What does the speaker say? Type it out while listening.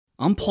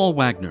I'm Paul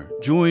Wagner.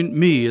 Join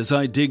me as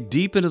I dig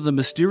deep into the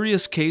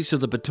mysterious case of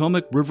the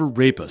Potomac River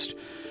rapist.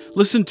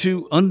 Listen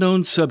to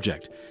Unknown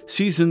Subject,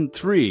 Season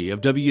 3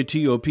 of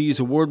WTOP's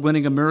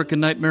award-winning American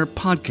Nightmare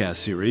podcast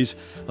series,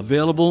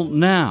 available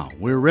now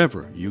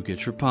wherever you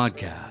get your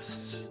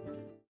podcasts.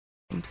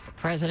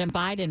 President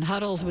Biden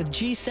huddles with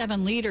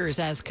G7 leaders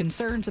as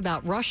concerns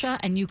about Russia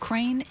and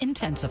Ukraine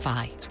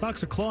intensify.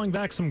 Stocks are clawing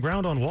back some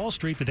ground on Wall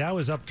Street. The Dow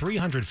is up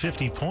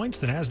 350 points.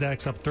 The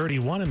Nasdaq's up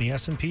 31 and the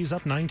S&P's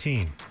up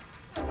 19.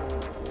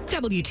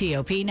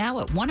 WTOP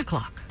now at 1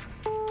 o'clock.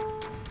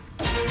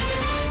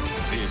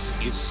 This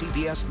is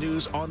CBS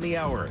News on the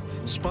Hour,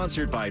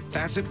 sponsored by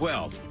Facet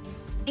Wealth.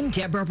 I'm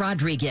Deborah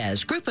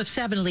Rodriguez. Group of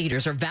 7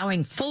 leaders are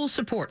vowing full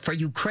support for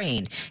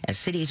Ukraine as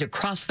cities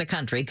across the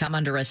country come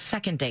under a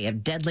second day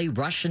of deadly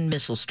Russian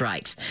missile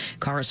strikes.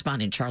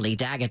 Correspondent Charlie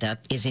D'Agata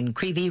is in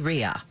Kryvyi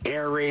Rih.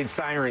 Air raid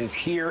sirens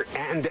here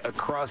and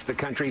across the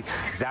country.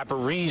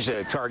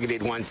 Zaporizhia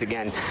targeted once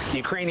again. The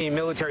Ukrainian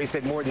military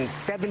said more than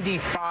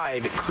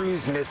 75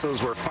 cruise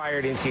missiles were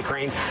fired into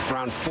Ukraine.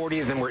 Around 40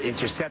 of them were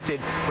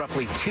intercepted.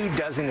 Roughly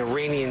 24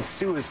 Iranian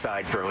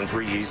suicide drones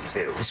were used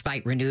too.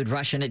 Despite renewed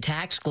Russian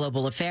attacks,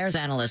 global affairs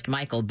analyst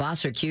Michael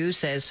Bosserque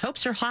says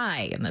hopes are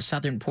high in the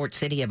southern port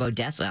city of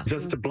Odessa.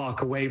 Just a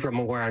block away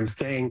from where I'm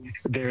staying,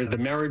 there's the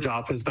marriage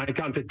office. I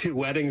counted 2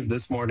 weddings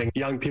this morning,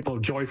 young people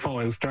joyful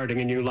and starting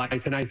a new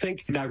life. And I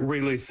think that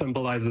really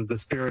symbolizes the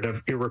spirit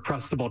of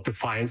irrepressible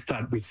defiance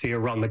that we see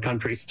around the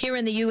country. Here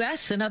in the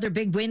U.S., another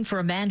big win for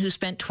a man who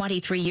spent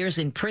 23 years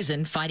in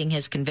prison fighting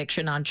his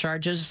conviction on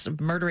charges of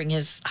murdering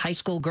his high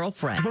school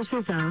girlfriend. This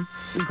is a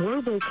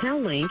Global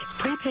Tel-Link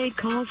prepaid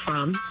call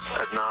from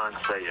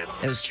Adnan Syed.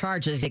 Those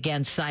charges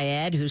against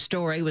Syed, whose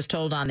story was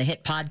told on the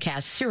hit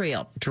podcast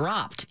Serial,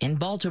 dropped in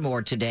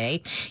Baltimore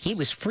today. He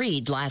was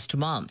freed last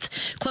month.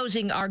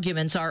 Closing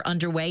arguments are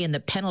underway in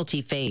the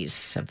penalty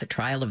phase of the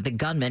trial of the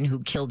gunman who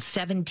killed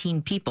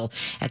 17 people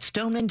at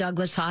Stoneman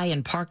Douglas High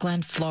in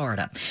Parkland,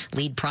 Florida.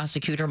 Lead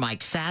prosecutor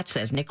Mike Satz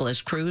says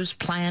Nicholas Cruz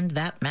planned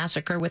that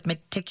massacre with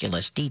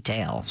meticulous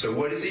detail. So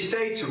what does he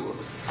say to her?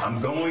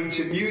 I'm going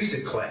to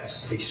music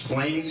class.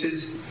 Explains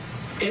his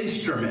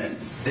instrument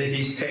that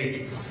he's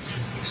taking.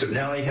 So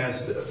now he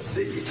has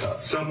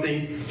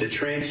something to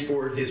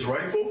transport his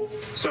rifle,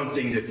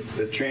 something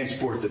to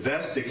transport the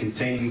vest that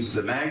contains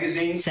the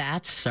magazine.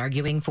 Satz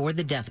arguing for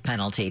the death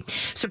penalty.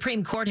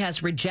 Supreme Court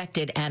has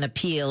rejected an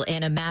appeal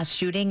in a mass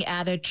shooting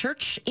at a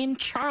church in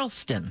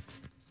Charleston.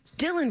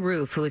 Dylan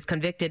Roof, who is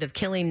convicted of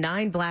killing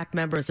 9 black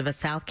members of a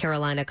South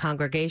Carolina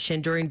congregation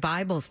during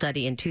Bible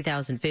study in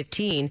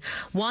 2015,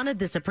 wanted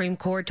the Supreme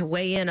Court to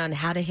weigh in on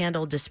how to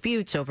handle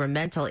disputes over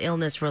mental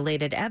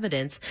illness-related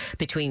evidence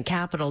between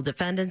capital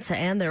defendants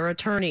and their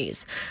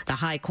attorneys. The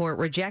High Court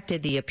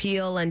rejected the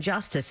appeal, and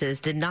justices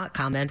did not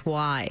comment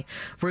why.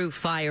 Roof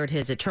fired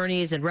his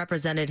attorneys and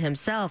represented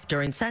himself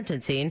during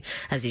sentencing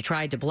as he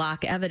tried to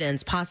block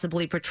evidence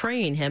possibly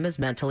portraying him as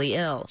mentally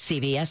ill.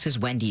 CBS's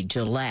Wendy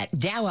Gillette.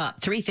 Dow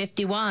up 351.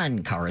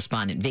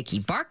 Correspondent Vicky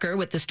Barker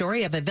with the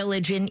story of a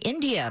village in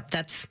India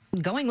that's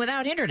going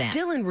without internet.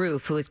 Dylan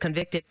Roof, who is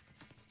convicted.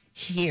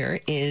 Here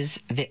is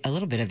a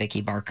little bit of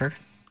Vicky Barker.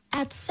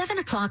 At 7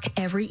 o'clock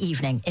every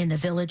evening in the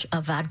village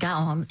of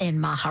Vadgaon in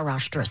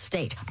Maharashtra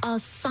state, a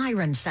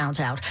siren sounds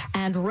out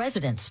and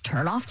residents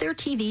turn off their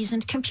TVs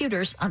and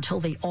computers until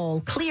the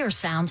all clear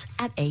sounds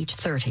at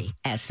 8:30.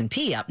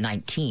 S&P up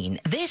 19.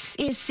 This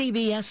is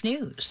CBS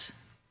News.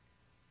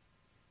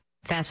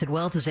 Facet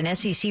Wealth is an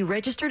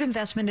SEC-registered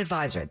investment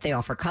advisor. They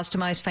offer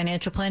customized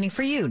financial planning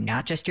for you,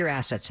 not just your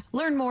assets.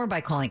 Learn more by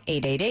calling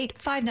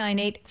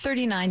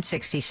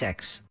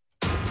 888-598-3966.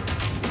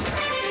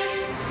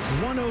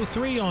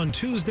 103 on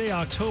Tuesday,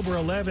 October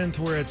 11th.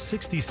 We're at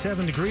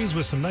 67 degrees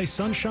with some nice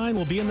sunshine.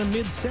 We'll be in the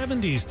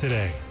mid-70s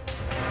today.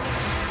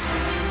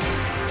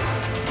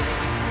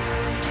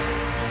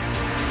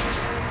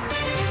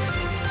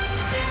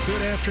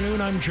 Good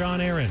afternoon, I'm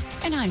John Aaron.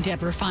 And I'm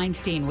Deborah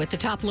Feinstein with the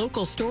top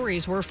local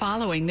stories we're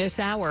following this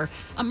hour.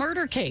 A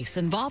murder case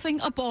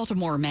involving a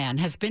Baltimore man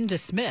has been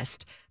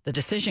dismissed. The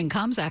decision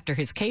comes after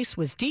his case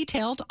was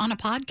detailed on a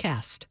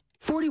podcast.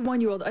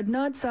 41-year-old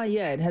Adnan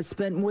Syed has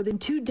spent more than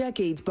 2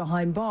 decades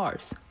behind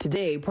bars.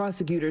 Today,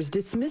 prosecutors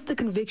dismissed the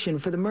conviction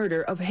for the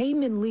murder of Hae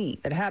Min Lee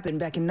that happened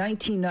back in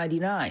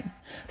 1999.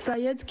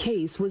 Syed's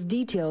case was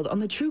detailed on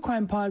the true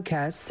crime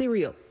podcast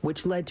Serial,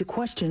 which led to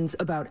questions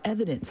about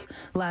evidence.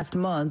 Last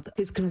month,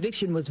 his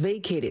conviction was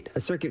vacated, a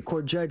circuit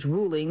court judge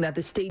ruling that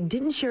the state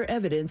didn't share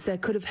evidence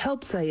that could have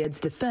helped Syed's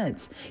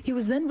defense. He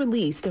was then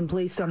released and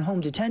placed on home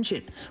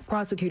detention.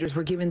 Prosecutors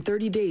were given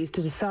 30 days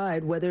to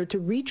decide whether to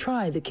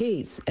retry the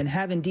case and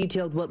haven't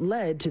detailed what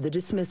led to the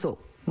dismissal.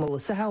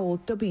 Melissa Howell,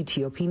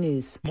 WTOP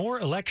News. More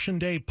Election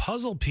Day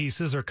puzzle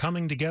pieces are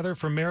coming together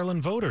for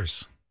Maryland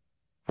voters.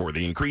 For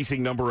the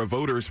increasing number of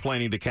voters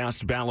planning to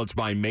cast ballots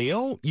by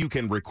mail, you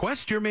can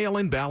request your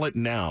mail-in ballot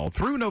now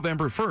through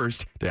November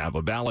 1st to have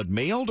a ballot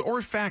mailed or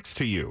faxed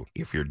to you.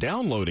 If you're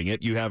downloading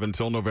it, you have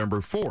until November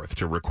 4th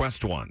to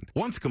request one.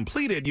 Once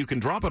completed, you can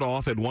drop it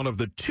off at one of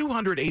the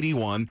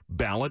 281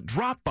 ballot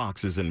drop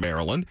boxes in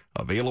Maryland,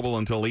 available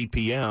until 8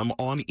 p.m.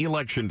 on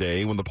Election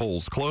Day when the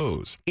polls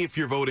close. If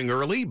you're voting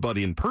early but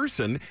in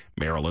person,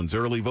 Maryland's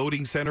early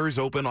voting centers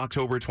open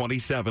October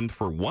 27th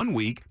for 1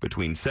 week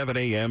between 7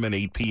 a.m. and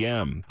 8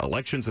 p.m.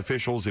 Elections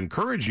officials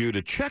encourage you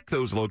to check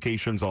those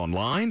locations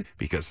online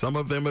because some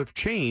of them have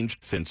changed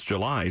since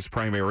July's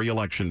primary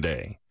election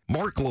day.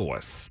 Mark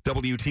Lewis,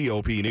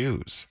 WTOP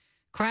News.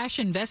 Crash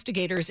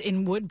investigators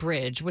in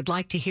Woodbridge would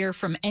like to hear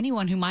from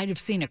anyone who might have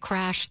seen a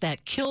crash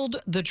that killed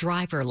the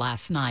driver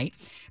last night.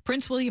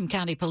 Prince William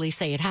County Police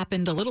say it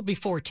happened a little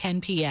before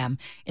 10 p.m.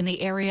 in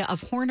the area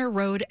of Horner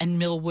Road and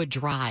Millwood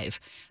Drive.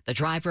 The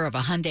driver of a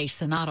Hyundai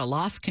Sonata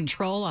lost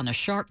control on a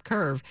sharp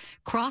curve,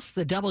 crossed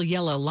the double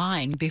yellow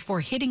line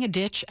before hitting a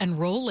ditch and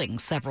rolling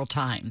several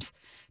times.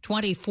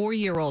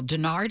 24-year-old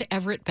Denard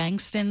Everett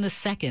Bankston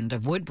II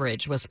of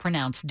Woodbridge was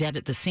pronounced dead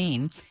at the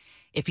scene.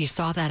 If you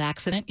saw that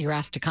accident, you're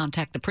asked to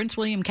contact the Prince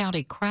William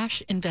County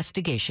Crash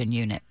Investigation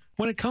Unit.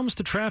 When it comes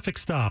to traffic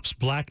stops,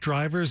 black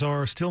drivers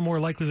are still more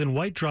likely than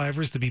white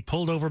drivers to be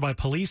pulled over by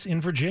police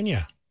in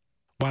Virginia.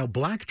 While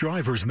black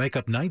drivers make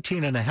up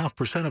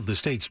 19.5% of the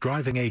state's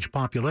driving age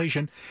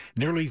population,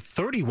 nearly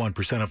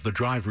 31% of the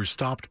drivers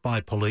stopped by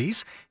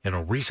police in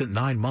a recent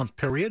 9-month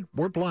period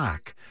were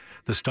black.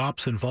 The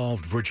stops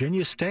involved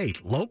Virginia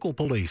state, local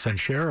police, and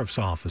sheriff's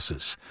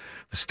offices.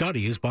 The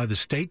study is by the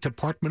State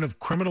Department of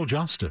Criminal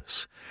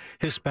Justice.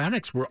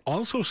 Hispanics were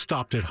also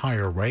stopped at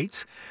higher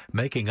rates,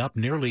 making up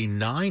nearly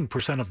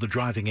 9% of the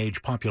driving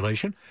age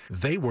population.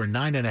 They were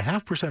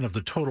 9.5% of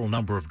the total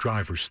number of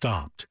drivers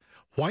stopped.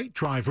 White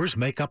drivers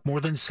make up more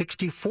than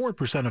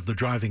 64% of the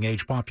driving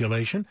age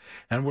population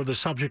and were the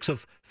subjects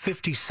of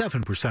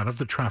 57% of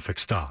the traffic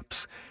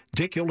stops.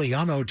 Dick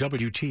Iuliano,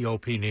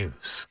 WTOP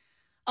News.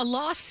 A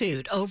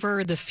lawsuit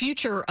over the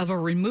future of a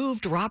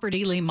removed Robert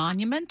E. Lee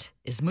monument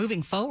is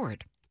moving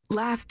forward.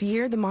 Last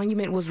year, the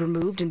monument was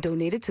removed and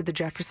donated to the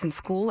Jefferson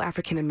School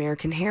African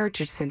American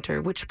Heritage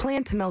Center, which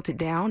planned to melt it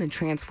down and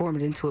transform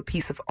it into a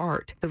piece of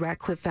art. The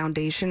Radcliffe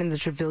Foundation and the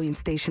Trevelyan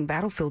Station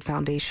Battlefield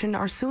Foundation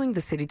are suing the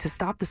city to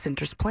stop the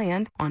center's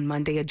plan. On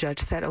Monday, a judge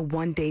set a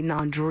one-day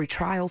non-jury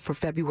trial for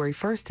February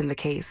 1st in the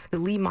case. The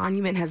Lee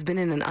monument has been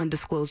in an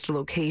undisclosed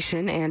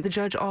location, and the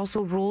judge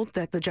also ruled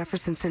that the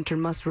Jefferson Center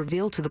must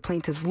reveal to the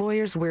plaintiff's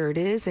lawyers where it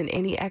is, and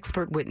any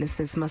expert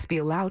witnesses must be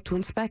allowed to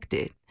inspect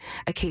it.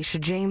 Acacia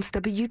James,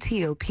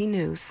 WTOP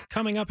News.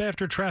 Coming up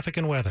after traffic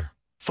and weather.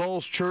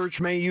 Falls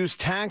Church may use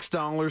tax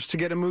dollars to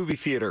get a movie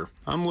theater.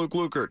 I'm Luke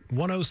Lukert.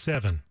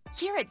 107.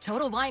 Here at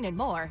Total Wine &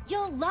 More,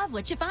 you'll love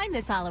what you find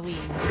this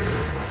Halloween.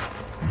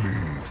 Me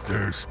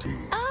thirsty.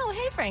 Oh,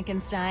 hey,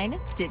 Frankenstein.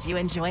 Did you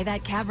enjoy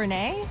that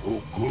Cabernet?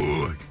 Oh,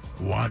 good.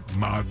 Want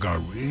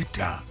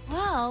margarita?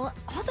 Well,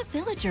 all the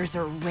villagers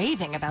are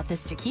raving about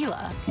this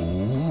tequila.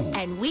 Ooh.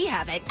 And we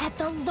have it at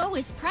the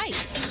lowest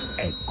price.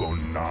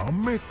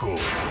 Economical.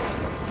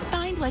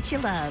 Find what you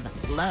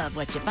love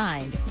what you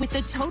find, with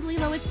the totally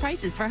lowest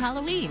prices for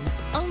Halloween.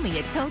 Only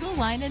at Total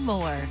Wine &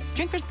 More.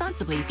 Drink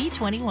responsibly,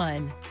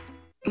 B21.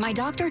 My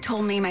doctor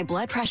told me my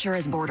blood pressure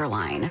is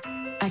borderline.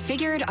 I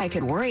figured I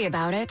could worry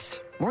about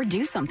it or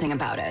do something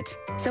about it.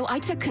 So I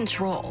took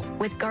control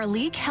with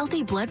Garlic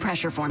Healthy Blood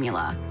Pressure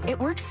Formula. It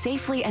works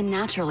safely and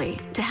naturally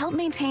to help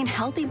maintain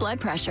healthy blood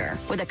pressure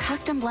with a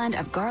custom blend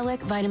of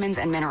garlic, vitamins,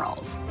 and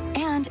minerals.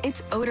 And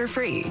it's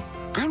odor-free.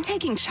 I'm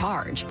taking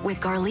charge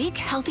with Garlic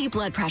Healthy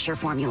Blood Pressure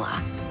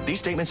Formula. These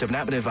statements have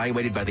not been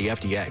evaluated by the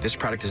FDA. This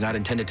product is not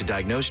intended to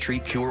diagnose,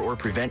 treat, cure, or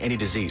prevent any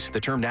disease.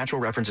 The term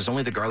natural references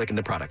only the garlic in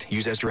the product.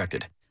 Use as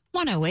directed.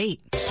 108.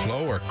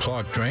 Slow or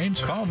clogged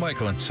drains? Call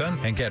Michael & Son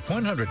and get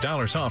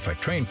 $100 off at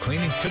drain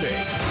cleaning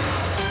today.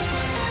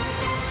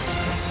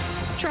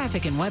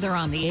 Traffic and weather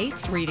on the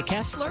 8th. Rita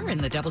Kessler in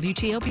the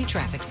WTOP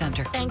Traffic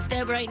Center. Thanks,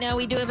 Deb. Right now,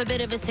 we do have a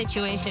bit of a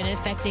situation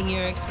affecting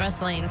your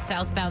express lanes,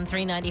 southbound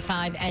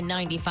 395 and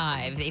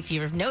 95. If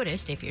you've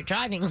noticed, if you're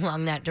driving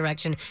along that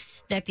direction,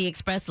 that the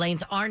express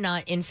lanes are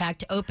not, in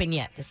fact, open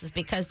yet. This is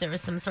because there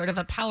is some sort of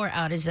a power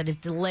outage that is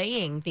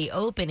delaying the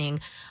opening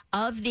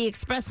of the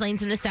express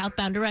lanes in the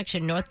southbound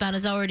direction. Northbound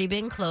has already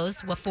been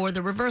closed for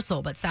the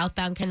reversal, but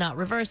southbound cannot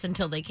reverse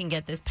until they can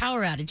get this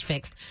power outage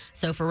fixed.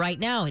 So for right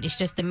now, it is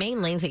just the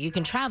main lanes that you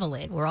can travel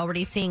in. We're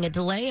already seeing a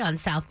delay on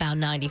southbound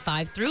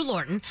 95 through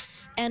Lorton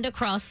and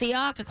across the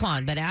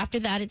Occoquan, but after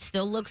that, it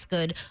still looks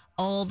good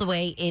all the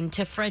way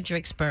into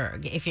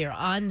Fredericksburg. If you're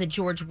on the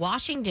George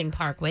Washington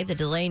Parkway, the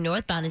delay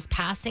northbound is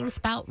passing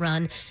Spout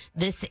Run.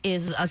 This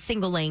is a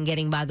single lane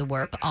getting by the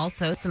work.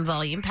 Also, some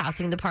volume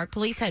passing the Park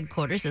Police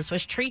Headquarters. This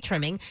was tree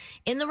trimming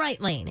in the right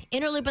lane.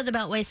 Inner loop of the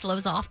Beltway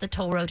slows off the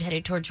toll road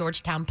headed toward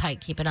Georgetown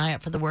Pike. Keep an eye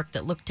out for the work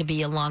that looked to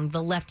be along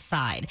the left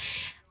side.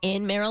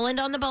 In Maryland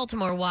on the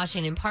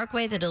Baltimore-Washington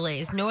Parkway, the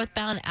delays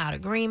northbound out of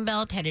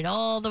Greenbelt, headed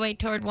all the way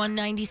toward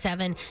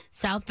 197.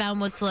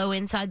 Southbound was slow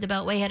inside the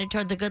Beltway, headed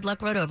toward the Good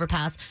Luck Road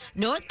overpass.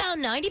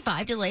 Northbound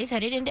 95 delays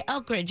headed into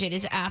Elkridge. It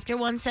is after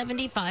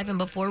 175 and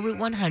before Route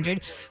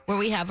 100, where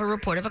we have a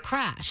report of a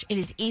crash. It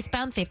is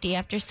eastbound 50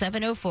 after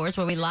 704s,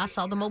 where we last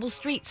saw the mobile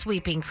street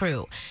sweeping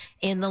crew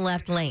in the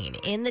left lane.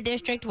 In the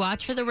district,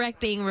 watch for the wreck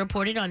being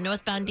reported on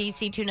northbound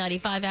DC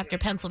 295 after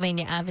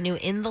Pennsylvania Avenue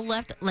in the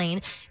left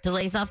lane.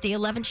 Delays off the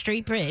 11th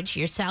Street Bridge.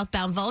 Your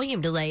southbound volume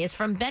delay is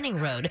from Benning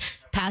Road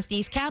past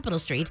East Capitol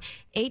Street.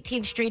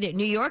 18th Street at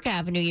New York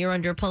Avenue, you're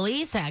under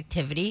police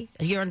activity.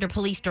 You're under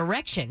police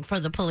direction for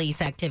the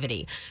police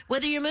activity.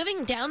 Whether you're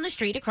moving down the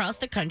street, across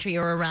the country,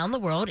 or around the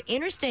world,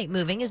 Interstate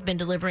Moving has been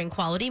delivering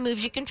quality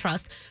moves you can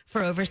trust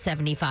for over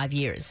 75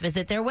 years.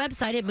 Visit their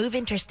website at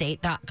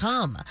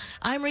moveinterstate.com.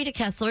 I'm Rita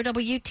Kessler,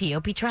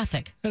 WTOP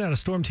Traffic. And out of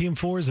Storm Team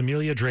 4's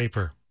Amelia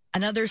Draper.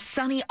 Another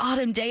sunny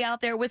autumn day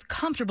out there with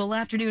comfortable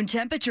afternoon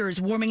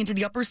temperatures warming into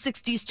the upper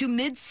 60s to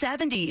mid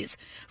 70s.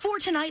 For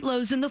tonight,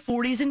 lows in the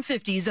 40s and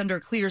 50s under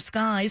clear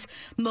skies.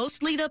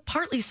 Mostly to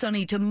partly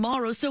sunny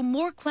tomorrow, so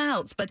more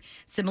clouds, but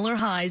similar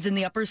highs in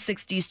the upper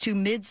 60s to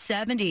mid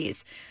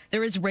 70s.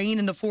 There is rain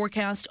in the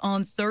forecast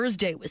on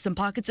Thursday with some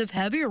pockets of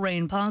heavier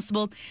rain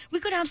possible.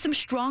 We could have some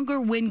stronger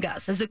wind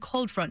gusts as a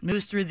cold front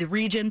moves through the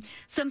region,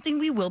 something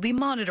we will be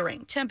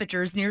monitoring.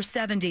 Temperatures near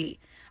 70.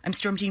 I'm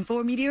Storm Team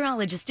 4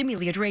 meteorologist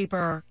Amelia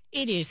Draper.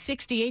 It is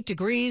 68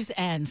 degrees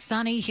and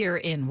sunny here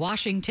in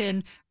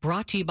Washington,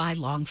 brought to you by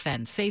Long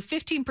Fence. Save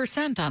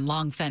 15% on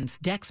Long Fence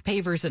decks,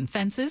 pavers, and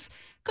fences.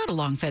 Go to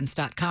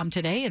longfence.com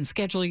today and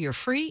schedule your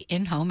free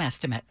in-home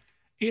estimate.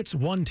 It's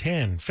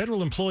 1:10.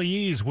 Federal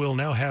employees will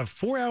now have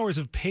 4 hours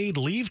of paid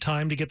leave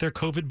time to get their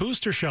COVID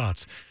booster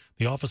shots.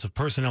 The Office of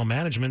Personnel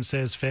Management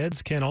says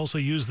feds can also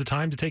use the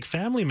time to take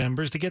family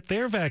members to get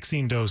their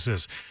vaccine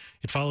doses.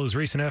 It follows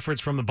recent efforts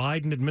from the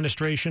Biden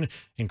administration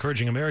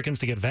encouraging Americans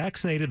to get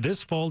vaccinated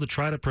this fall to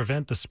try to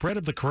prevent the spread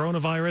of the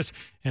coronavirus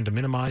and to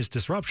minimize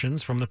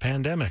disruptions from the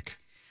pandemic.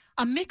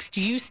 A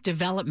mixed-use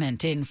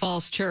development in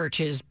Falls Church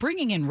is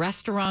bringing in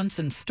restaurants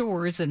and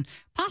stores and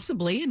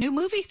possibly a new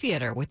movie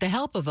theater with the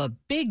help of a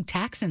big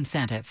tax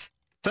incentive.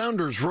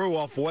 Founders Row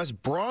off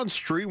West Broad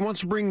Street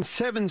wants to bring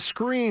 7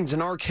 screens,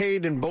 an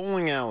arcade, and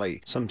bowling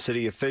alley. Some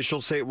city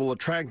officials say it will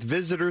attract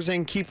visitors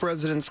and keep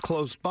residents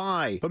close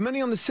by. But many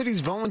on the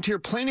city's volunteer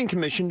planning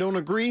commission don't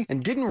agree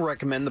and didn't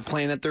recommend the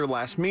plan at their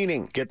last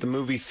meeting. Get the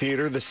movie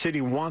theater, the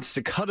city wants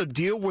to cut a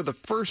deal where the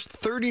first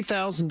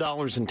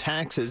 $30,000 in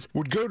taxes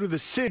would go to the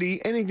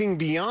city. Anything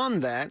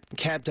beyond that,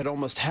 capped at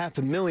almost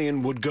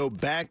 $500,000, would go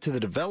back to the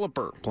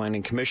developer.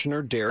 Planning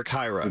Commissioner Derek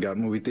Hyra. We got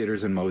movie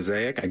theaters in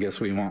Mosaic. I guess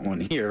we want one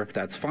here.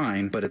 That's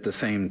fine, but at the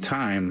same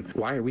time,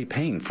 why are we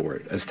paying for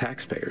it as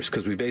taxpayers?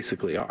 Because we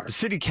basically are. The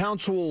City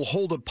Council will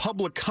hold a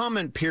public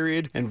comment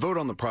period and vote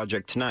on the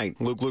project tonight.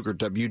 Luke Luker,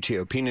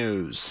 WTOP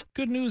News.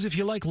 Good news if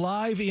you like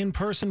live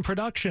in-person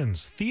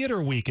productions.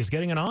 Theater Week is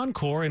getting an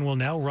encore and will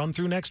now run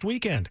through next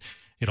weekend.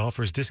 It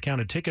offers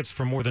discounted tickets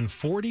for more than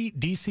 40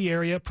 D.C.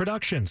 area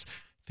productions.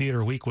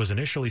 Theater Week was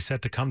initially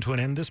set to come to an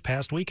end this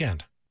past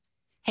weekend.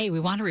 Hey,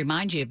 we want to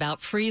remind you about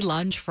Free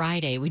Lunch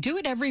Friday. We do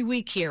it every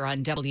week here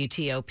on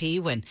WTOP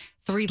when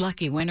 3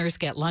 lucky winners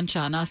get lunch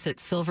on us at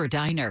Silver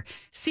Diner.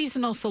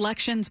 Seasonal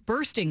selections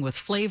bursting with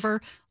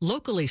flavor,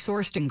 locally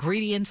sourced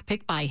ingredients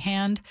picked by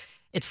hand.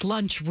 It's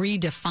lunch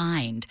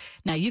redefined.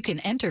 Now you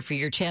can enter for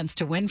your chance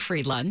to win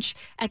free lunch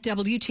at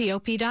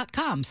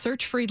WTOP.com.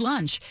 Search free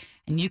lunch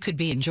and you could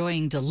be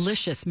enjoying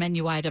delicious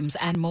menu items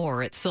and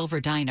more at Silver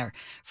Diner.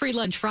 Free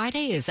Lunch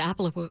Friday is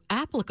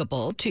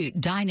applicable to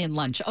dine-in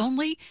lunch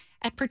only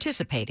at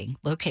participating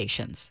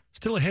locations.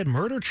 Still ahead,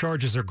 murder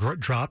charges are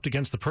dropped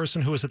against the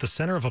person who was at the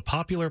center of a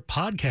popular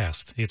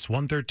podcast. It's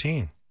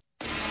 1:13.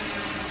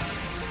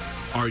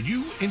 Are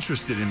you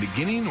interested in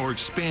beginning or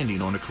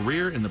expanding on a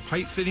career in the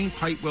pipe fitting,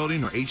 pipe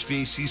welding, or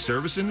HVAC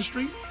service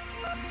industry?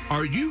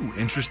 Are you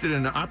interested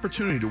in the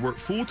opportunity to work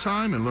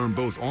full-time and learn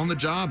both on the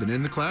job and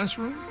in the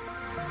classroom?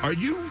 Are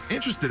you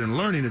interested in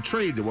learning a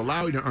trade that will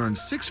allow you to earn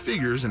 6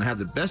 figures and have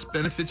the best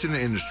benefits in the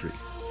industry?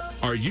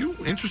 Are you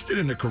interested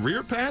in a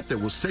career path that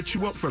will set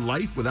you up for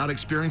life without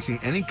experiencing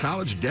any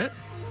college debt?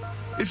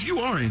 If you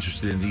are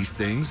interested in these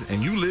things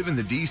and you live in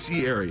the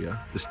D.C. area,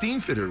 the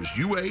Steamfitters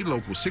UA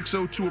Local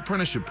 602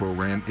 Apprenticeship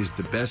Program is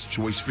the best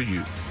choice for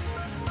you.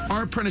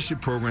 Our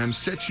apprenticeship program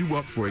sets you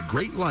up for a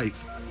great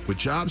life with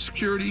job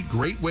security,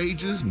 great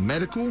wages,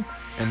 medical,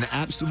 and the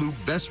absolute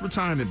best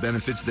retirement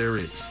benefits there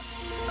is.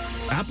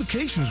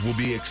 Applications will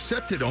be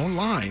accepted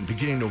online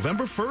beginning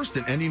November 1st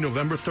and ending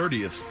November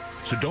 30th.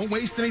 So don't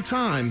waste any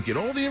time. Get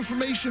all the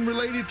information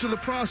related to the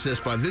process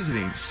by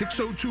visiting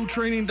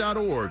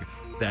 602training.org.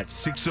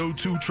 That's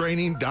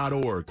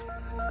 602training.org.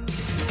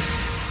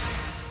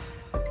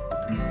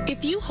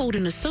 If you hold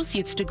an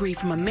associate's degree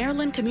from a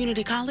Maryland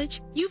community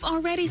college, you've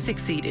already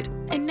succeeded.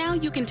 And now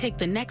you can take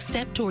the next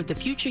step toward the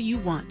future you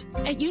want.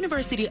 At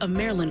University of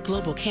Maryland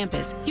Global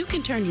Campus, you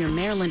can turn your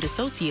Maryland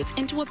associates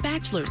into a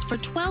bachelor's for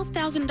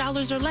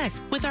 $12,000 or less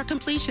with our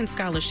completion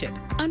scholarship.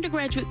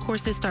 Undergraduate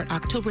courses start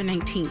October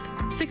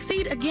 19th.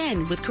 Succeed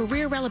again with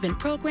career-relevant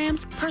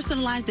programs,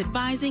 personalized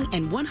advising,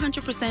 and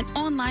 100%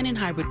 online and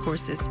hybrid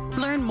courses.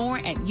 Learn more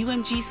at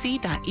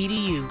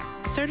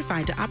umgc.edu.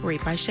 Certified to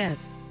operate by Chev.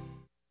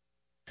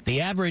 The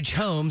average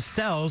home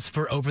sells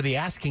for over the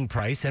asking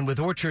price, and with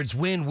Orchard's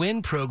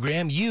win-win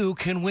program, you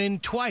can win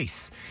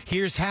twice.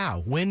 Here's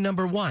how. Win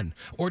number one.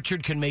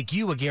 Orchard can make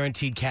you a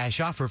guaranteed cash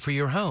offer for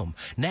your home.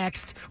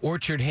 Next,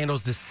 Orchard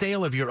handles the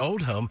sale of your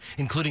old home,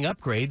 including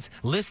upgrades,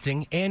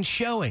 listing, and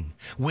showing.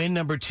 Win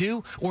number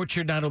two.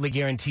 Orchard not only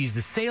guarantees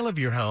the sale of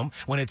your home,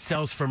 when it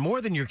sells for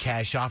more than your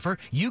cash offer,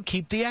 you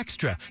keep the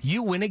extra.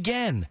 You win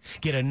again.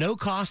 Get a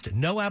no-cost,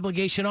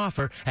 no-obligation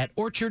offer at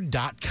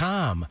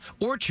Orchard.com.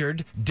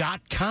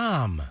 Orchard.com.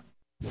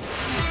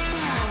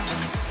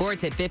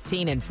 Sports at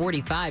 15 and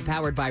 45,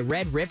 powered by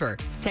Red River.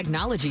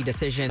 Technology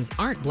decisions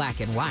aren't black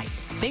and white.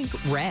 Think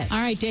red. All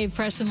right, Dave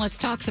Preston, let's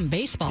talk some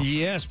baseball.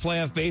 Yes,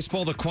 playoff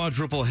baseball. The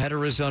quadruple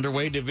header is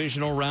underway.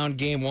 Divisional round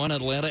game one,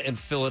 Atlanta and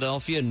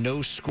Philadelphia.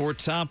 No score.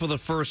 Top of the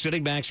first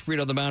inning. Max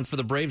Fried on the mound for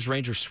the Braves.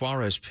 Ranger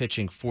Suarez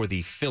pitching for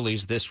the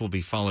Phillies. This will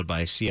be followed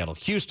by Seattle,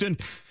 Houston.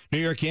 New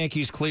York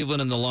Yankees,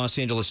 Cleveland, and the Los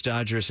Angeles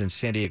Dodgers and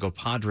San Diego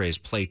Padres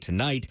play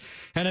tonight.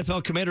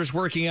 NFL Commanders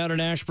working out in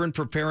Ashburn,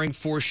 preparing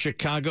for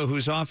Chicago,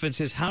 whose offense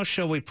is, how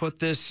shall we put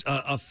this,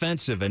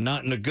 offensive and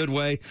not in a good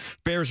way.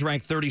 Bears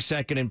ranked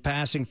 32nd in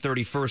passing,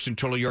 31st in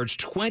total yards,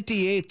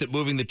 28th at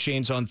moving the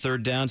chains on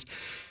third downs.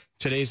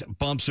 Today's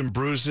bumps and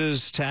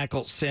bruises.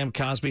 Tackle Sam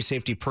Cosby,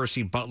 safety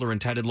Percy Butler,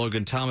 and tight end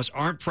Logan Thomas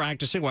aren't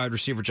practicing. Wide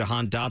receiver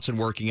Jahan Dotson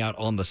working out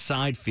on the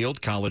side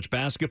field. College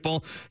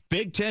basketball.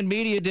 Big Ten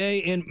Media Day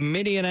in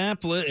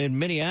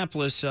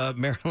Minneapolis.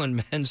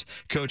 Maryland men's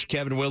coach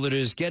Kevin Willard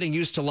is getting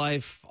used to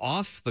life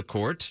off the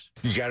court.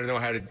 You got to know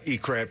how to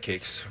eat crab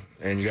cakes,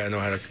 and you got to know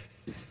how to,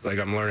 like,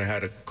 I'm learning how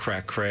to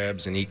crack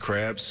crabs and eat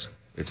crabs.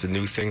 It's a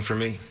new thing for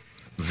me.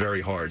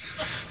 Very hard.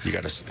 You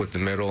got to split the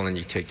middle, and then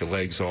you take the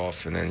legs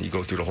off, and then you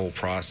go through the whole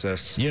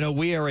process. You know,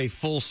 we are a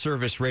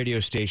full-service radio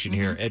station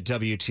here at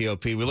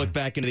WTOP. We look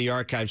back into the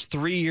archives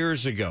 3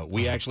 years ago.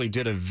 We actually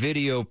did a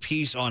video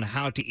piece on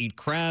how to eat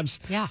crabs.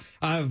 Yeah.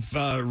 I've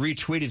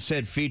retweeted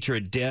said feature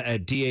at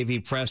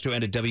DAV Presto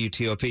and at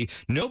WTOP.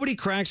 Nobody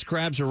cracks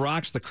crabs or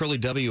rocks the curly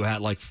W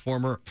hat like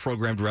former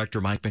program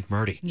director Mike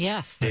McMurdy.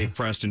 Yes. Dave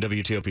Preston,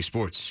 WTOP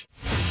Sports.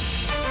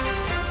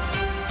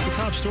 The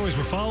top stories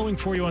we're following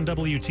for you on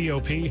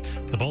WTOP.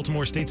 The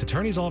Baltimore State's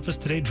Attorney's Office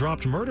today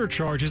dropped murder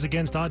charges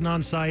against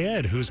Adnan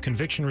Syed, whose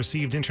conviction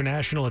received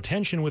international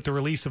attention with the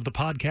release of the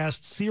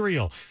podcast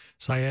Serial.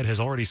 Syed has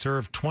already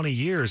served 20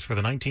 years for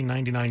the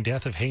 1999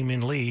 death of Hae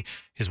Min Lee,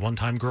 his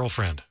one-time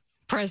girlfriend.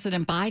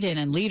 President Biden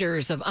and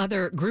leaders of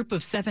other Group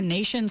of Seven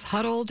nations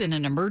huddled in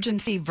an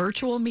emergency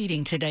virtual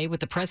meeting today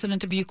with the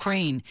president of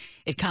Ukraine.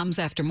 It comes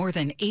after more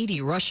than 80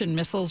 Russian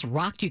missiles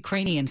rocked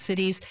Ukrainian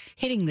cities,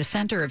 hitting the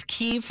center of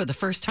Kyiv for the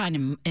first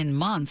time in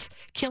months,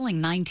 killing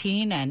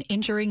 19 and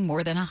injuring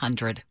more than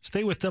 100.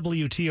 Stay with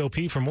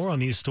WTOP for more on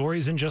these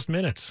stories in just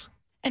minutes.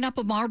 An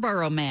Upper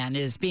Marlboro man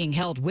is being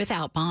held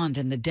without bond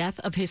in the death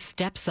of his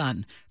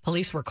stepson.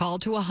 Police were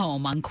called to a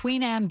home on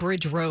Queen Anne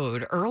Bridge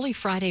Road early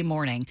Friday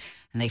morning,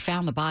 and they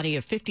found the body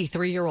of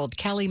 53-year-old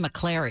Kelly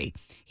McClary.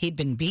 He'd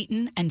been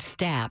beaten and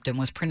stabbed and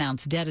was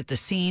pronounced dead at the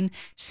scene.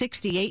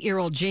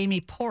 68-year-old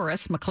Jamie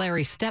Porras,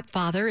 McClary's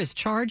stepfather, is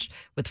charged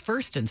with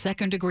first and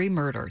second-degree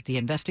murder. The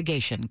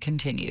investigation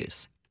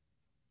continues.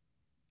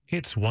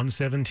 It's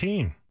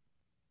 1:17.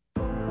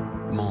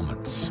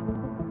 Moments.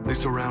 They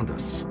surround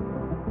us.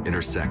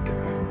 Intersecting.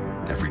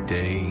 Every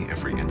day,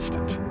 every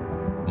instant.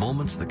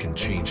 Moments that can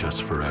change us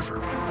forever.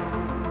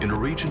 In a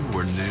region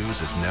where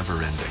news is never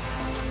ending,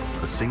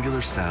 a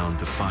singular sound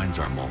defines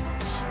our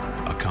moments.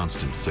 A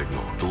constant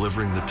signal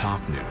delivering the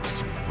top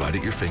news right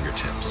at your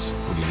fingertips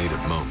when you need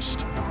it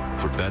most.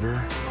 For better,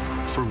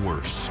 for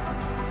worse.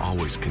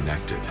 Always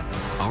connected.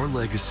 Our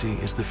legacy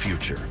is the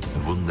future,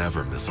 and we'll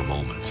never miss a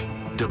moment.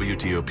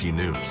 WTOP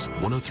News,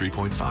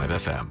 103.5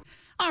 FM.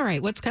 All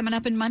right, what's coming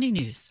up in Money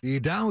News? The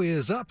Dow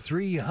is up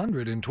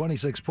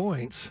 326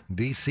 points.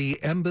 D.C.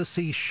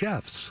 Embassy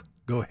chefs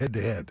go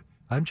head-to-head.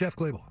 I'm Jeff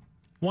Glable.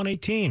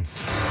 118.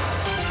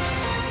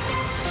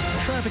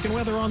 Traffic and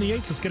weather on the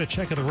 8s. Let's get a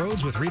check of the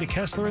roads with Rita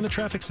Kessler in the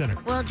traffic center.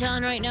 Well,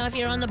 John, right now, if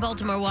you're on the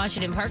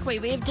Baltimore-Washington Parkway,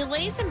 we have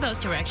delays in both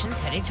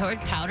directions headed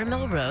toward Powder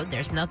Mill Road.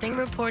 There's nothing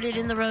reported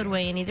in the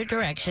roadway in either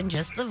direction,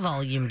 just the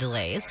volume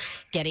delays.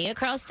 Getting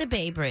across the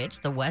Bay Bridge,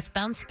 the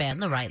westbound span,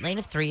 the right lane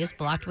of 3 is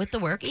blocked with the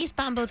work.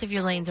 Eastbound, both of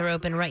your lanes are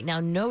open right now.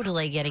 No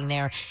delay getting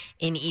there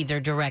in either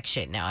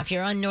direction. Now, if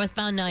you're on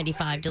northbound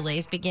 95,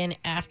 delays begin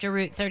after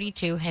Route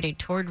 32 headed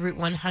toward Route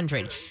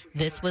 100.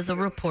 This was a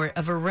report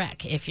of a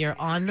wreck. If you're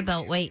on the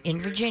Beltway in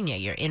Virginia.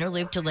 Your inner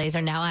loop delays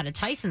are now out of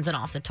Tysons and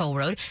off the toll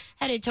road.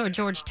 Headed toward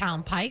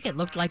Georgetown Pike, it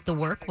looked like the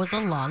work was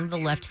along the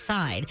left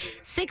side.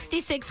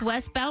 66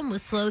 westbound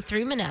was slow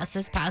through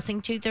Manassas,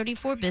 passing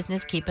 234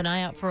 Business. Keep an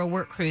eye out for a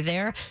work crew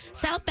there.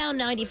 Southbound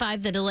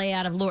 95, the delay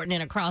out of Lorton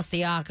and across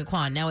the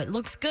Occoquan. Now it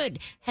looks good,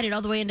 headed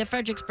all the way into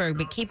Fredericksburg,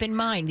 but keep in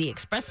mind the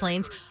express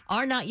lanes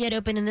are not yet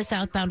open in the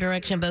southbound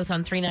direction, both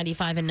on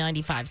 395 and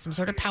 95. Some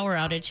sort of power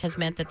outage has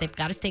meant that they've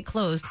got to stay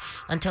closed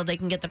until they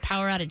can get the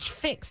power outage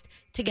fixed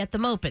to get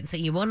them open. So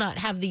you will not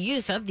have the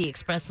use of the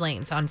express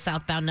lanes on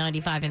southbound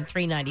 95 and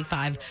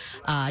 395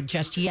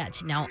 just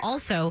yet. Now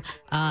also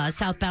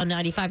southbound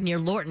 95 near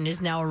Lorton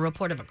is now a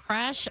report of a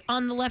crash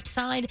on the left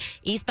side.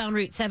 Eastbound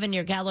Route 7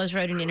 near Gallows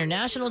Road and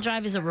International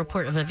Drive is a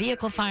report of a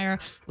vehicle fire.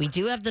 We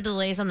do have the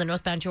delays on the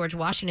northbound George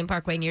Washington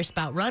Parkway near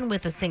Spout Run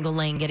with a single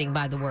lane getting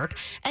by the work.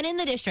 And in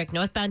the district,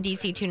 northbound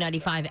DC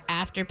 295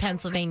 after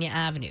Pennsylvania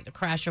Avenue. The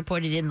crash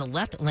reported in the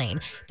left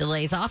lane.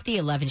 Delays off the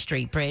 11th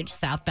Street Bridge.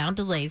 Southbound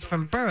delays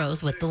from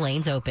Burroughs with the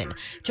lanes open.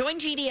 Join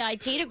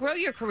GDIT to grow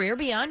your career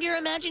beyond your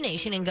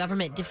imagination in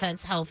government,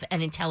 defense, health,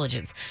 and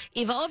intelligence.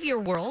 Evolve your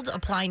world.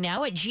 Apply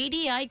now at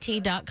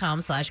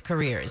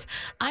gdit.com/careers.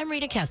 I'm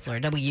Rita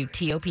Kessler,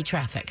 WTOP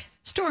Traffic.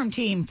 Storm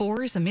Team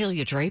 4's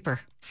Amelia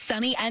Draper.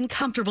 Sunny and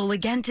comfortable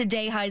again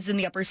today, highs in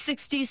the upper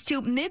 60s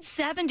to mid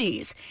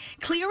 70s.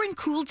 Clear and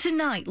cool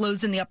tonight,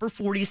 lows in the upper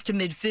 40s to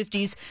mid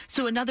 50s.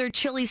 So another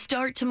chilly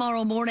start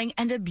tomorrow morning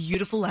and a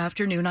beautiful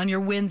afternoon on your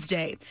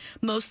Wednesday.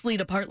 Mostly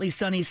to partly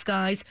sunny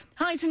skies,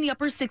 highs in the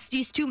upper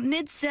 60s to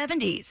mid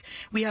 70s.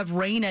 We have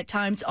rain at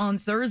times on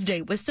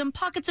Thursday with some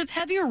pockets of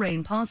heavier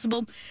rain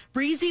possible.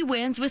 Breezy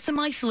winds with some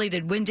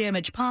isolated wind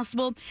damage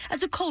possible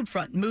as a cold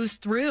front moves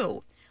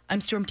through. I'm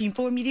Storm Team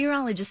 4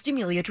 meteorologist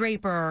Amelia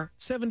Draper.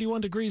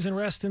 71 degrees in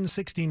Reston,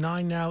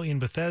 69 now in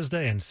Bethesda,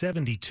 and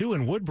 72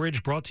 in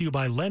Woodbridge, brought to you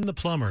by Len the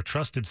Plumber.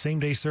 Trusted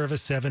same-day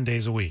service 7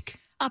 days a week.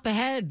 Up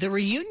ahead, the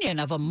reunion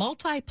of a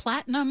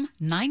multi-platinum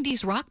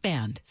 90s rock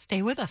band.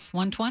 Stay with us,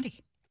 120.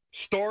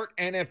 Start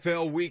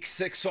NFL Week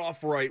 6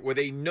 off right with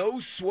a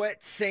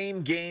no-sweat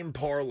same-game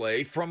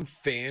parlay from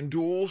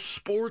FanDuel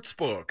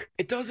Sportsbook.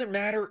 It doesn't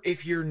matter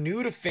if you're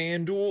new to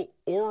FanDuel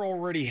or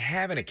already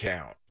have an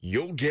account.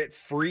 You'll get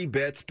free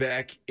bets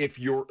back if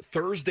your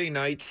Thursday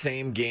night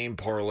same-game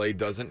parlay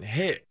doesn't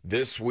hit.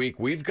 This week,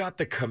 we've got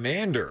the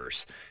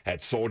Commanders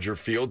at Soldier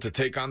Field to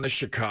take on the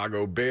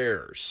Chicago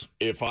Bears.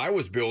 If I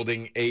was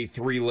building a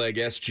three-leg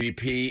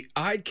SGP,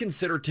 I'd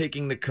consider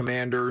taking the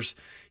Commanders,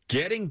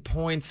 getting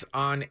points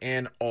on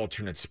an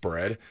alternate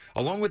spread,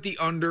 along with the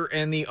under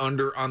and the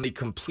under on the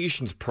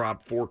completions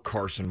prop for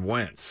Carson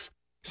Wentz.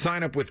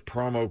 Sign up with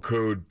promo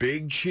code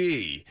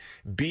BIGCHEE,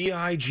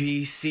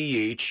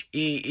 BIGCHEE,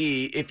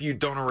 if you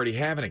don't already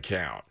have an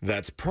account.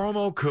 That's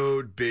promo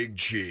code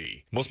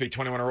BIGCHEE. Must be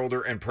 21 or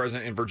older and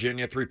present in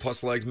Virginia.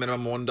 3+ legs,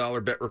 minimum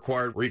 $1 bet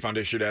required. Refund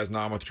issued as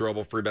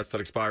non-withdrawable. Free bets that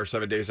expire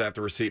 7 days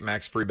after receipt.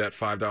 Max free bet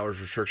 $5.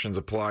 Restrictions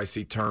apply.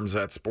 See terms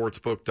at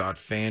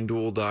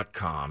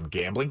sportsbook.fanduel.com.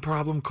 Gambling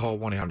problem? Call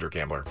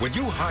 1-800-GAMBLER. When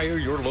you hire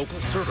your local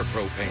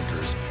CertaPro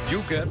painters,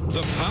 you get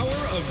the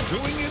power of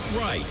doing it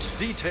right.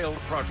 Detailed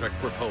project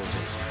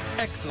proposals,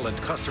 excellent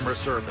customer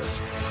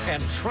service,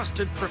 and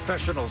trusted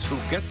professionals who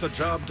get the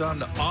job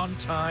done on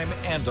time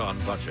and on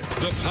budget.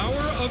 The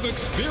power of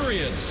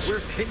experience.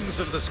 We're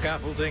kings of the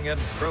scaffolding and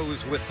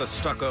pros with the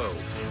stucco.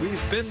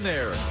 We've been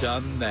there,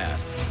 done that.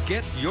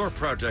 Get your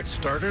project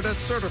started at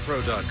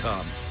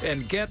CertaPro.com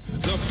and get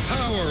the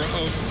power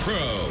of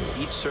pro.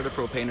 Each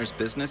CertaPro painter's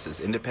business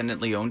is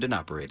independently owned and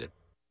operated.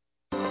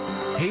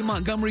 Hey,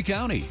 Montgomery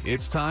County,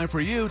 it's time for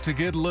you to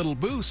get a little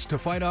boost to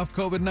fight off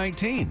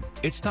COVID-19.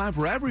 It's time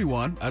for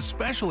everyone,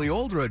 especially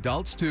older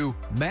adults, to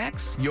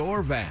max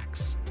your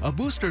vax. A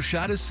booster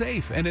shot is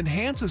safe and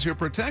enhances your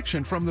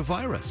protection from the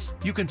virus.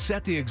 You can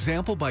set the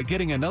example by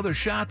getting another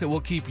shot that will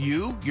keep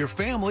you, your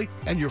family,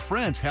 and your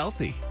friends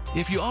healthy.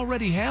 If you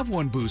already have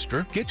one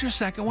booster, get your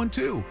second one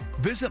too.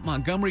 Visit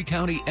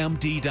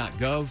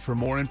MontgomeryCountyMD.gov for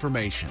more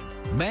information.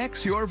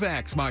 Max your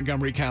vax,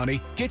 Montgomery County.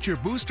 Get your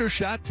booster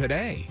shot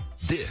today.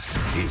 This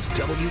is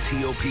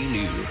WTOP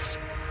News.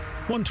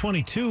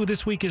 122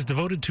 this week is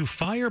devoted to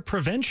fire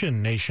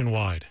prevention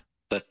nationwide.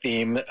 The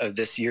theme of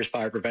this year's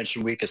Fire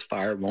Prevention Week is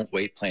Fire Won't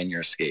Wait, Plan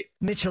Your Escape.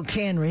 Mitchell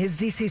Canry is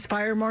DC's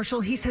fire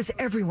marshal. He says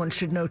everyone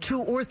should know 2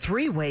 or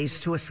 3 ways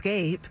to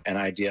escape. An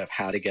idea of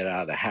how to get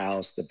out of the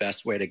house, the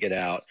best way to get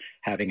out,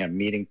 having a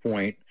meeting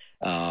point,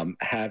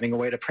 having a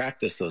way to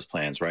practice those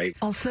plans, right?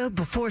 Also,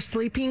 before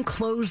sleeping,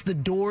 close the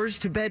doors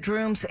to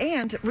bedrooms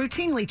and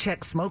routinely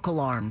check smoke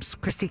alarms.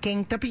 Christy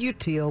King,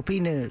 WTOP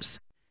News.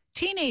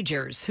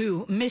 Teenagers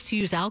who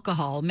misuse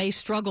alcohol may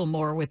struggle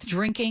more with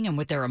drinking and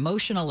with their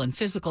emotional and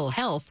physical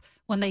health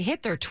when they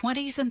hit their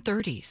 20s and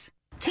 30s.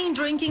 Teen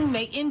drinking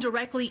may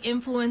indirectly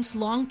influence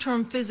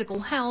long-term physical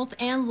health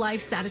and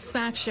life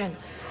satisfaction.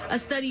 A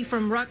study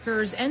from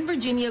Rutgers and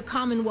Virginia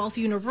Commonwealth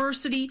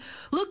University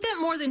looked at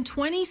more than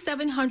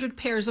 2,700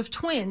 pairs of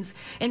twins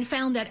and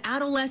found that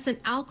adolescent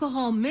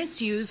alcohol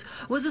misuse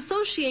was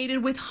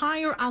associated with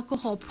higher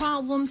alcohol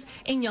problems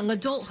in young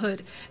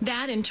adulthood.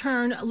 That in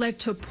turn led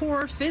to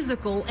poor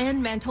physical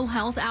and mental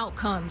health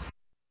outcomes.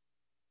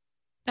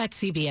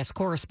 That's CBS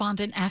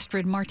correspondent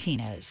Astrid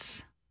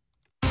Martinez.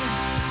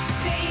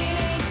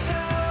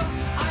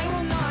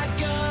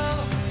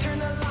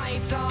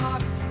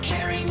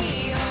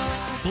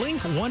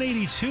 Blink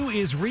 182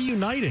 is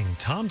reuniting.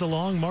 Tom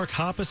DeLonge, Mark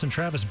Hoppus, and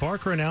Travis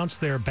Barker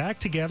announced they're back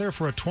together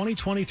for a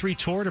 2023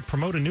 tour to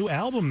promote a new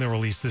album they'll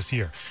release this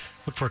year.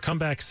 Look for a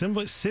comeback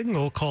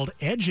single called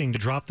Edging to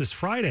drop this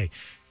Friday.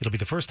 It'll be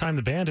the first time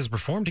the band has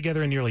performed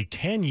together in nearly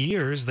 10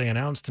 years. They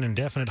announced an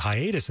indefinite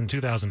hiatus in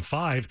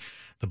 2005.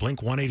 The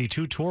Blink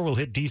 182 tour will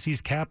hit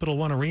DC's Capital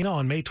One Arena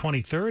on May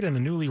 23rd and the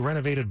newly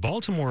renovated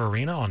Baltimore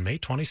Arena on May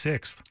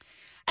 26th.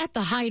 At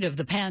the height of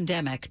the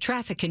pandemic,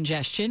 traffic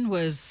congestion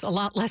was a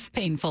lot less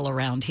painful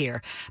around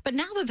here. But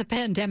now that the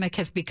pandemic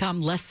has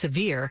become less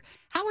severe,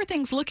 how are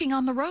things looking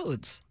on the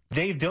roads?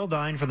 Dave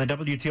Dildine from the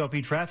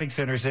WTOP Traffic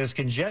Center says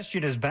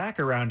congestion is back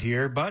around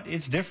here, but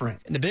it's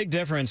different. The big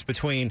difference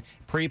between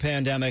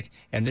pre-pandemic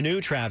and the new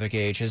traffic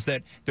age is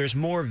that there's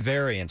more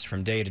variance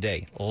from day to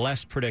day,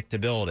 less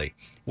predictability.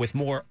 With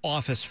more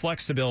office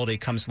flexibility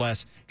comes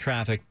less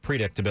traffic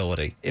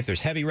predictability. If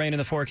there's heavy rain in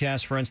the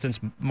forecast, for instance,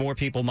 more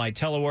people might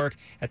telework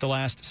at the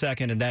last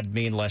second, and that'd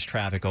mean less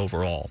traffic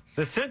overall.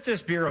 The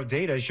Census Bureau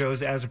data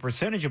shows as a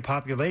percentage of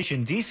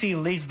population, D.C.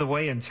 leads the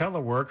way in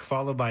telework,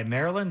 followed by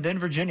Maryland, then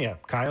Virginia.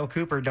 Kyle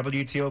Cooper,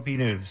 WTOP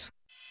News.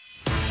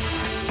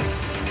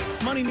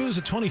 Money News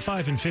at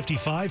 25 and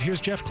 55.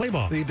 Here's Jeff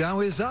Claybaugh. The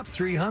Dow is up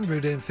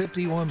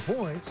 351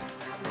 points.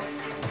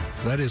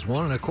 That is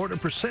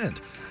 1.25%.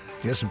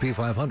 The S&P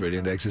 500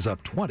 index is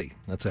up 20.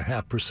 That's a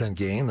 0.5%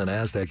 gain. The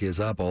Nasdaq is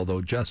up,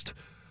 although just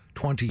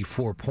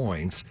 24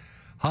 points.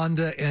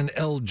 Honda and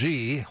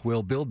LG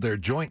will build their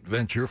joint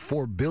venture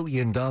 $4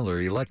 billion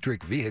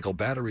electric vehicle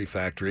battery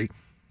factory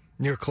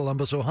near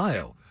Columbus,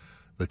 Ohio.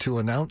 The two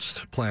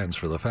announced plans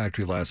for the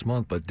factory last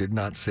month, but did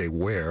not say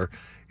where.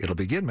 It'll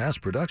begin mass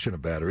production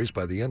of batteries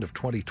by the end of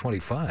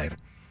 2025.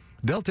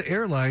 Delta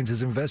Airlines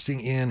is investing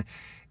in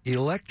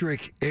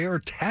electric air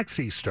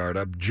taxi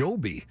startup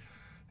Joby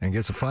and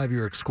gets a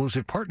 5-year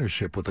exclusive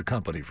partnership with the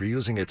company for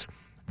using its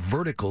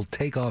vertical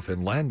takeoff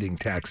and landing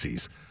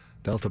taxis.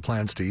 Delta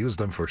plans to use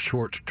them for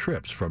short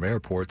trips from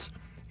airports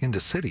into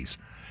cities.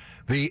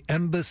 The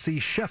Embassy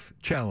Chef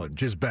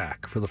Challenge is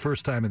back for the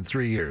first time in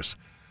 3 years.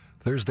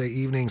 Thursday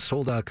evening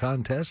sold-out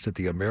contest at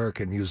the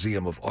American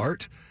Museum of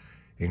Art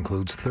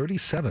includes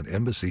 37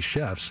 embassy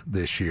chefs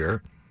this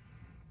year.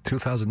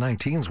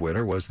 2019's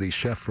winner was the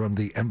chef from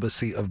the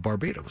Embassy of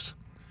Barbados.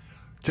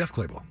 Jeff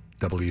Claybaugh,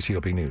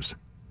 WTOP News.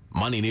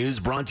 Money News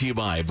brought to you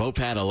by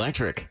Bopat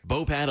Electric.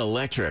 Bopat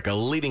Electric, a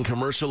leading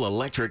commercial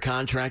electric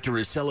contractor,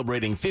 is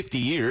celebrating 50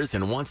 years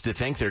and wants to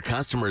thank their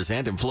customers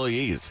and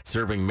employees.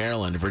 Serving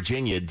Maryland,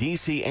 Virginia,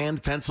 D.C.,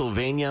 and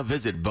Pennsylvania,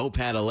 visit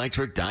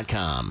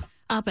BopatElectric.com.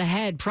 Up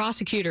ahead,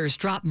 prosecutors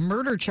drop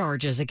murder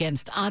charges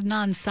against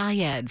Adnan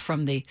Syed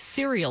from the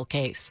serial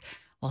case.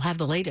 We'll have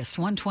the latest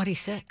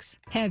 126.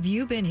 Have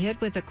you been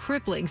hit with a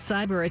crippling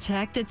cyber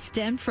attack that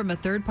stemmed from a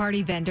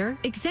third-party vendor?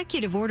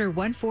 Executive Order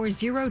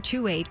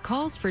 14028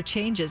 calls for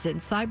changes in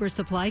cyber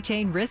supply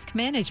chain risk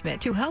management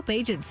to help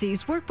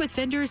agencies work with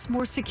vendors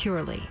more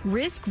securely.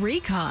 Risk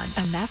Recon,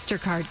 a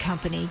MasterCard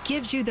company,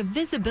 gives you the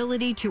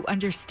visibility to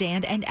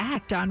understand and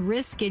act on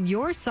risk in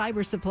your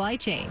cyber supply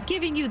chain,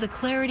 giving you the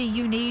clarity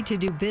you need to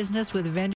do business with vendors